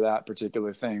this or that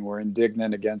particular thing. We're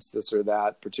indignant against this or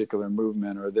that particular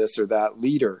movement or this or that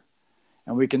leader.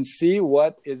 And we can see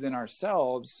what is in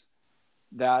ourselves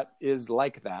that is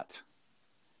like that.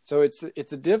 So it's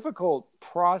a difficult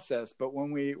process, but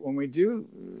when we do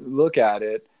look at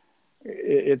it,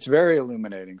 it's very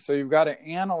illuminating. So you've got to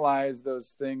analyze those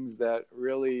things that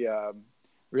really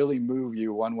move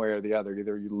you one way or the other.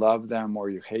 Either you love them or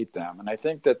you hate them. And I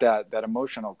think that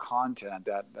emotional content,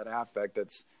 that affect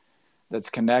that's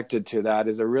connected to that,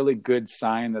 is a really good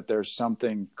sign that there's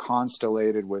something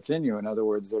constellated within you. In other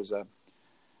words, there's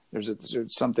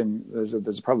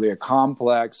probably a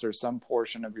complex or some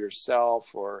portion of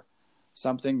yourself or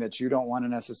something that you don't want to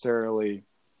necessarily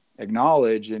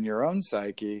acknowledge in your own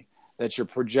psyche, that you're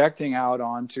projecting out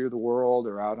onto the world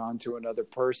or out onto another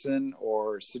person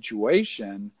or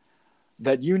situation,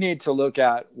 that you need to look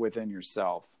at within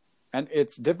yourself. And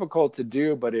it's difficult to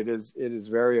do, but it is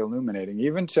very illuminating.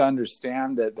 Even to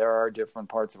understand that there are different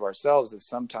parts of ourselves is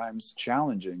sometimes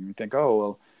challenging. You think, oh,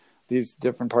 well, these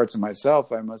different parts of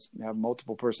myself, I must have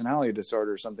multiple personality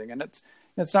disorder or something. And it's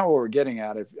not what we're getting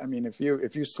at.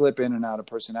 If you slip in and out of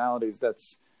personalities,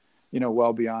 that's,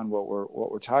 well beyond what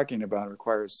we're talking about. It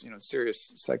requires,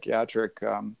 serious psychiatric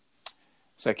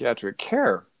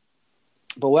care.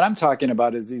 But what I'm talking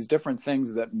about is these different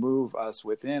things that move us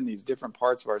within, these different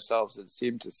parts of ourselves that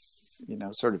seem to,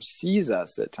 sort of seize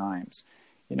us at times.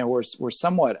 We're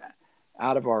somewhat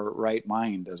out of our right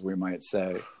mind, as we might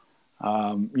say.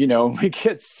 We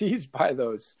get seized by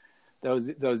those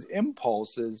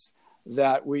impulses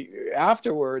that we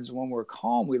afterwards, when we're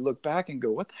calm, we look back and go,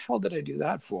 what the hell did I do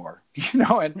that for?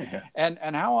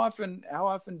 And how often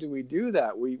do we do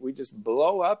that? We just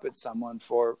blow up at someone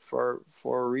for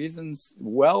reasons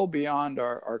well beyond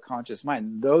our conscious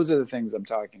mind. Those are the things I'm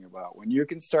talking about. When you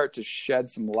can start to shed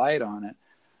some light on it,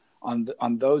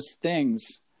 on those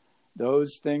things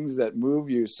that move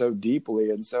you so deeply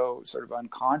and so sort of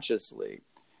unconsciously,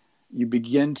 you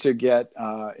begin to get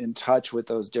in touch with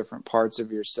those different parts of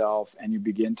yourself, and you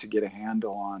begin to get a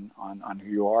handle on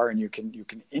who you are, and you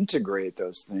can integrate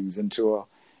those things into a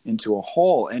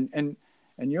whole. And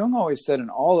Jung always said,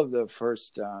 and all of the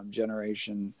first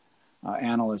generation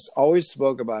analysts always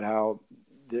spoke about how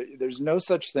there's no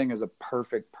such thing as a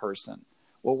perfect person.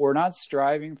 Well, we're not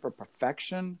striving for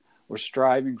perfection, we're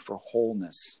striving for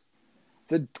wholeness.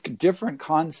 It's a different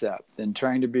concept than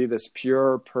trying to be this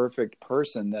pure, perfect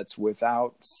person that's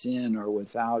without sin or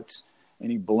without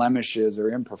any blemishes or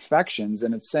imperfections.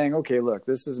 And it's saying, okay, look,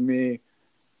 this is me,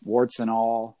 warts and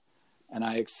all, and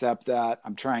I accept that.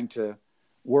 I'm trying to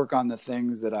work on the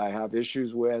things that I have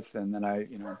issues with and that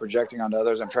I'm projecting onto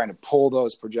others. I'm trying to pull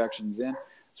those projections in.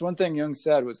 So one thing Jung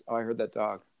said was, oh, I heard that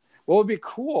dog. what would be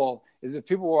cool is if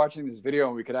people were watching this video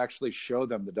and we could actually show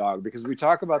them the dog, because we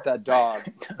talk about that dog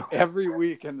every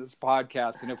week in this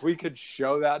podcast. And if we could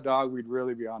show that dog, we'd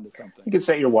really be onto something. You could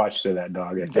set your watch to that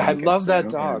dog. I love that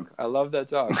dog. I love that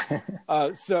dog.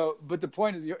 But the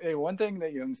point is, one thing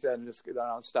that Jung said, and just then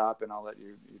I'll stop and I'll let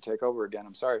you take over again.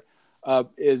 I'm sorry.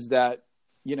 Is that,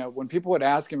 when people would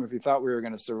ask him if he thought we were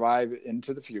going to survive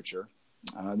into the future,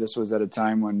 this was at a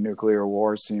time when nuclear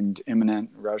war seemed imminent.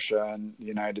 Russia and the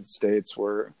United States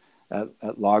were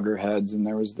at loggerheads, and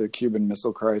there was the Cuban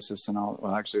Missile Crisis and all.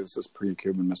 Well, actually, this is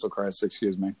pre-Cuban Missile Crisis,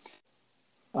 excuse me,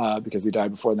 because he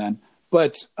died before then.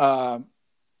 But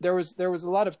there was a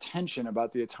lot of tension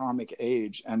about the atomic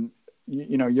age, and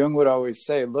Jung would always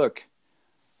say, "Look,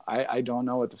 I don't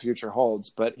know what the future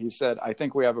holds," but he said, "I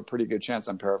think we have a pretty good chance."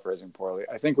 I'm paraphrasing poorly.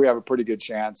 I think we have a pretty good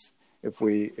chance if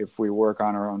we work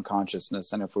on our own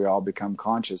consciousness and if we all become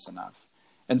conscious enough.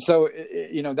 And so,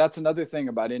 that's another thing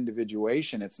about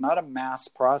individuation. It's not a mass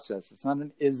process. It's not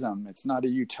an ism. It's not a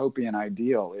utopian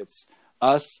ideal. It's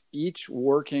us each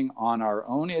working on our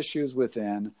own issues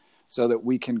within so that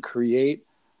we can create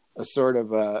a sort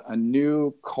of a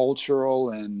new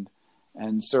cultural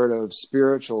and sort of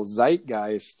spiritual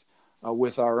zeitgeist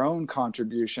with our own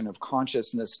contribution of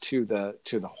consciousness to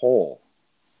the whole.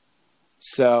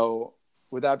 So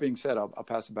with that being said, I'll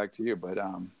pass it back to you. But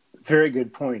very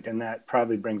good point, and that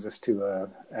probably brings us to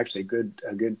actually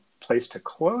a good place to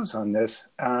close on this.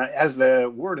 As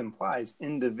the word implies,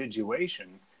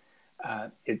 individuation.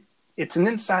 It's an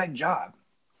inside job.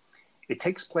 It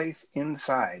takes place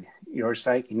inside your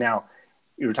psyche. Now,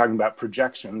 you were talking about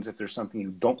projections. If there's something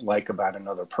you don't like about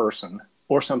another person,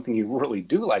 or something you really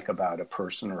do like about a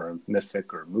person or a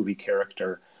mythic or movie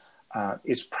character,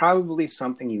 is probably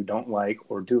something you don't like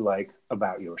or do like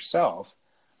about yourself.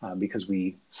 Because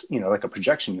like a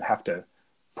projection, you have to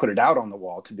put it out on the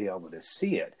wall to be able to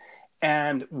see it.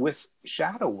 And with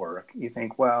shadow work, you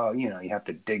think, well, you have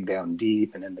to dig down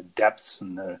deep and in the depths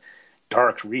and the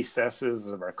dark recesses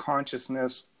of our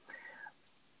consciousness.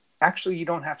 Actually, you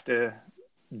don't have to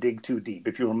dig too deep.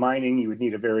 If you were mining, you would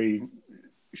need a very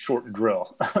short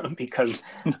drill because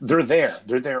they're there.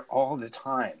 They're there all the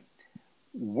time.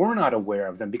 We're not aware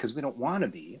of them because we don't want to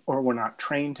be, or we're not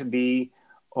trained to be,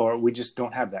 or we just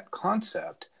don't have that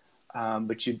concept.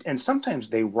 And sometimes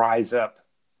they rise up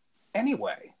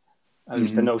anyway.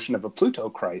 There's the notion of a Pluto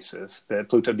crisis, that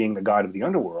Pluto being the god of the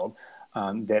underworld,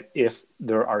 that if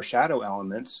there are shadow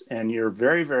elements, and you're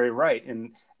very, very right,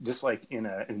 and just like in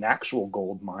an actual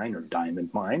gold mine or diamond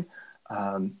mine,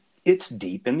 it's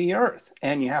deep in the earth,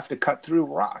 and you have to cut through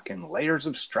rock and layers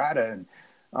of strata and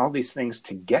all these things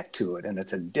to get to it, and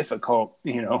it's a difficult,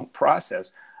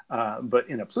 process. But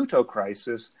in a Pluto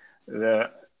crisis, the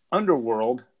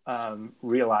underworld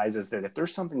realizes that if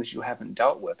there's something that you haven't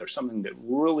dealt with, or something that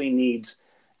really needs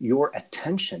your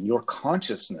attention, your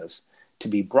consciousness to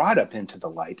be brought up into the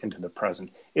light, into the present,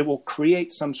 it will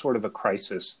create some sort of a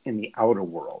crisis in the outer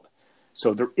world.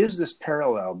 So there is this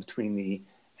parallel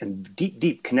and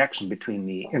deep connection between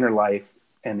the inner life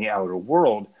and the outer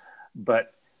world.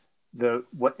 But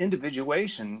what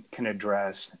individuation can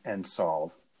address and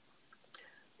solve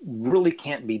really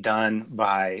can't be done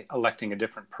by electing a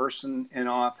different person in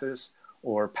office,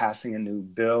 or passing a new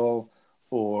bill,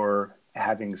 or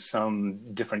having some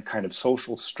different kind of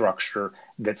social structure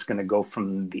that's going to go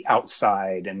from the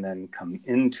outside and then come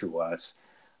into us.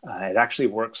 It actually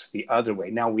works the other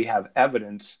way. Now we have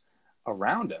evidence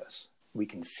around us. We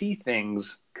can see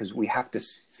things because we have to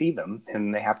see them,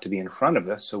 and they have to be in front of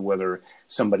us. So whether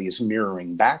somebody is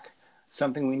mirroring back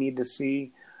something we need to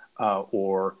see,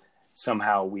 or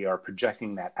somehow we are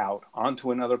projecting that out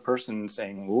onto another person and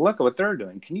saying, look at what they're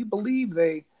doing. Can you believe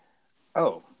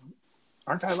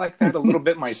aren't I like that a little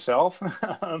bit myself?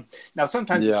 Now,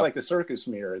 sometimes it's like the circus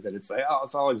mirror, that it's like,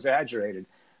 it's all exaggerated.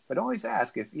 But always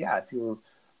ask if you're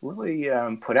really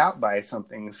put out by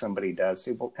something somebody does,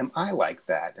 say, well, am I like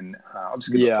that? And I'll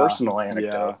just give a personal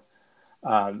anecdote.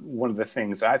 One of the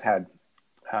things I've had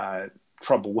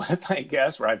trouble with, I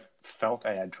guess, or I've felt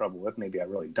I had trouble with, maybe I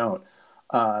really don't,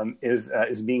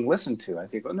 is being listened to. I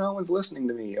think, well, no one's listening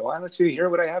to me. Why don't you hear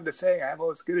what I have to say? I have all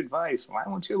this good advice. Why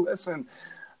won't you listen?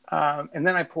 And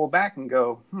then I pull back and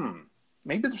go,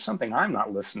 maybe there's something I'm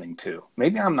not listening to.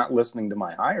 Maybe I'm not listening to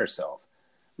my higher self.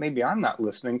 Maybe I'm not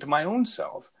listening to my own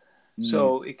self.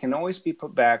 So it can always be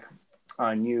put back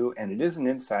on you, and it is an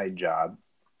inside job.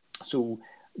 So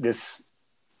this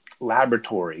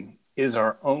laboratory is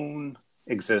our own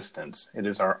existence. It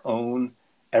is our own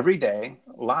everyday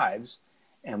lives,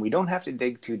 and we don't have to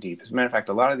dig too deep. As a matter of fact,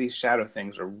 a lot of these shadow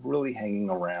things are really hanging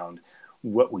around.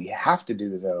 What we have to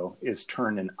do, though, is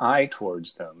turn an eye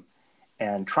towards them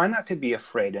and try not to be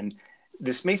afraid. And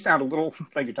this may sound a little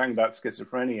like you're talking about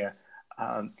schizophrenia.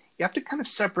 You have to kind of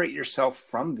separate yourself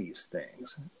from these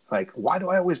things. Like, why do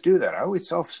I always do that? I always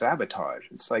self-sabotage.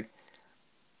 It's like,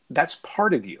 that's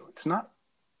part of you. It's not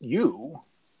you,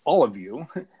 all of you,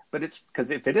 but it's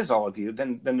because if it is all of you,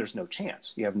 then there's no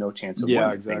chance. You have no chance of winning.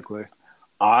 Yeah, exactly.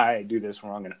 I do this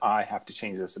wrong and I have to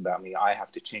change this about me. I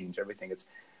have to change everything. It's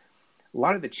a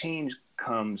lot of the change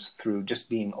comes through just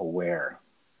being aware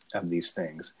of these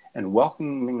things and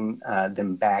welcoming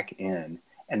them back in.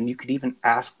 And you could even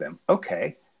ask them,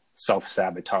 okay,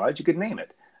 self-sabotage, you could name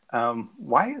it.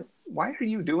 Why are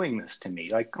you doing this to me?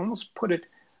 Like, almost put it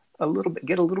a little bit,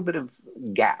 get a little bit of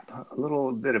gap, a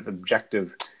little bit of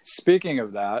objective. Speaking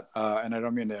of that, and I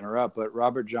don't mean to interrupt, but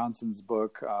Robert Johnson's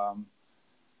book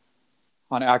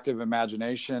on active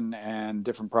imagination and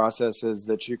different processes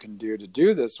that you can do to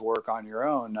do this work on your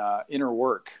own, Inner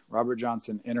Work. Robert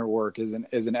Johnson, Inner Work is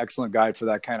an excellent guide for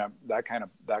that kind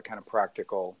of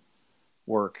practical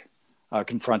work,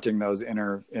 confronting those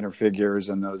inner figures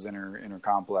and those inner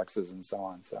complexes and so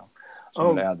on. So, just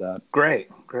wanted to add that.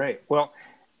 Great. Well,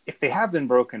 if they have been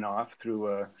broken off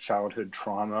through a childhood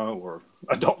trauma or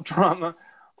adult trauma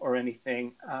or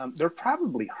anything, they're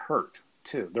probably hurt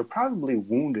too. They're probably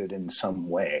wounded in some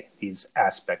way, these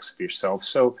aspects of yourself.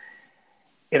 So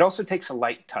it also takes a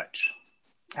light touch.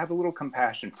 Have a little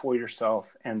compassion for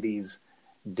yourself and these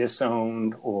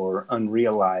disowned or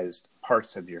unrealized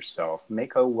parts of yourself.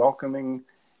 Make a welcoming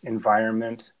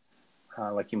environment,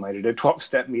 like you might at a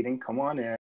 12-step meeting. Come on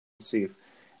in, see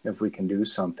if we can do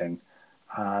something.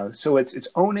 So it's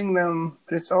owning them,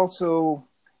 but it's also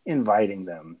inviting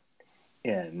them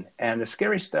in. And the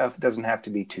scary stuff doesn't have to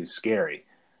be too scary.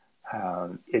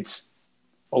 It's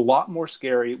a lot more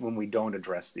scary when we don't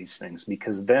address these things,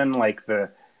 because then, like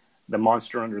the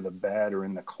monster under the bed or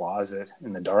in the closet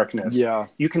in the darkness,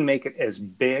 you can make it as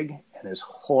big and as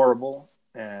horrible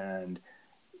and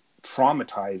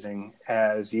traumatizing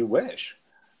as you wish.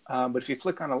 But if you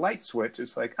flick on a light switch,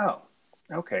 it's like, oh,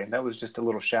 okay, that was just a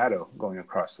little shadow going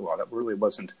across the wall. That really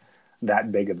wasn't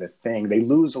that big of a thing. They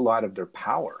lose a lot of their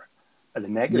power, the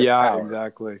negative power. Yeah,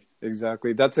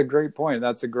 exactly. That's a great point.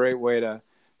 That's a great way to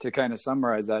kind of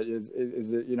summarize that. Is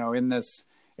it,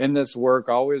 in this work,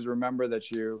 always remember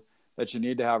that you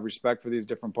need to have respect for these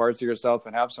different parts of yourself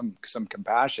and have some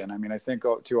compassion. I mean, I think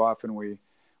too often we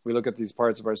look at these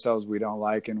parts of ourselves we don't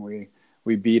like, and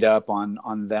we beat up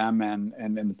on them and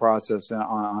in the process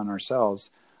on ourselves.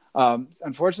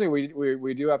 Unfortunately,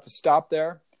 we do have to stop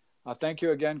there. Thank you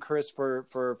again, Chris, for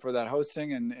that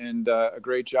hosting and a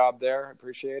great job there. I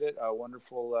appreciate it. A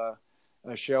wonderful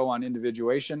show on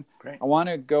individuation. Great. I want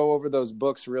to go over those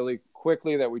books really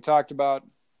quickly that we talked about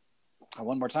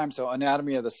one more time. So,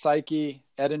 Anatomy of the Psyche,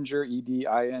 Edinger,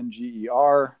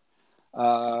 Edinger,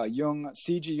 Jung,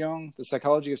 C.G. Jung, The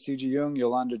Psychology of C.G. Jung,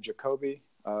 Yolanda Jacobi,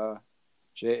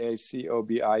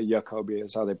 Jacobi, Jacobi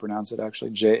is how they pronounce it,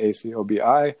 actually,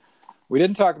 Jacobi. We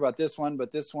didn't talk about this one,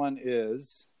 but this one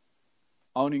is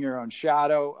Owning Your Own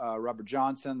Shadow, Robert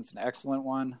Johnson. It's an excellent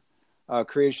one.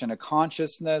 Creation of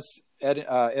Consciousness,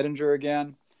 Edinger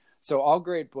again. So all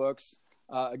great books.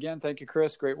 Again, thank you,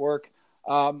 Chris. Great work.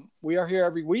 We are here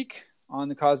every week on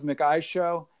the Cosmic Eye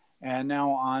Show and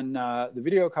now on the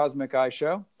video Cosmic Eye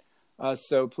Show.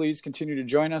 So please continue to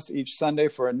join us each Sunday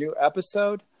for a new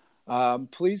episode.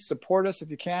 Please support us if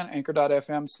you can,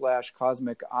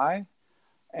 anchor.fm/Cosmic Eye.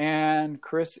 And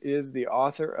Chris is the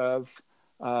author of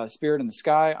Spirit in the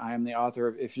Sky. I am the author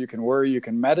of If You Can Worry, You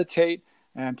Can Meditate.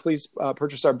 And please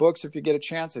purchase our books if you get a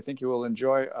chance. I think you will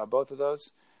enjoy both of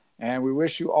those. And we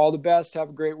wish you all the best. Have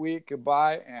a great week.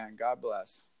 Goodbye, and God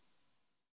bless.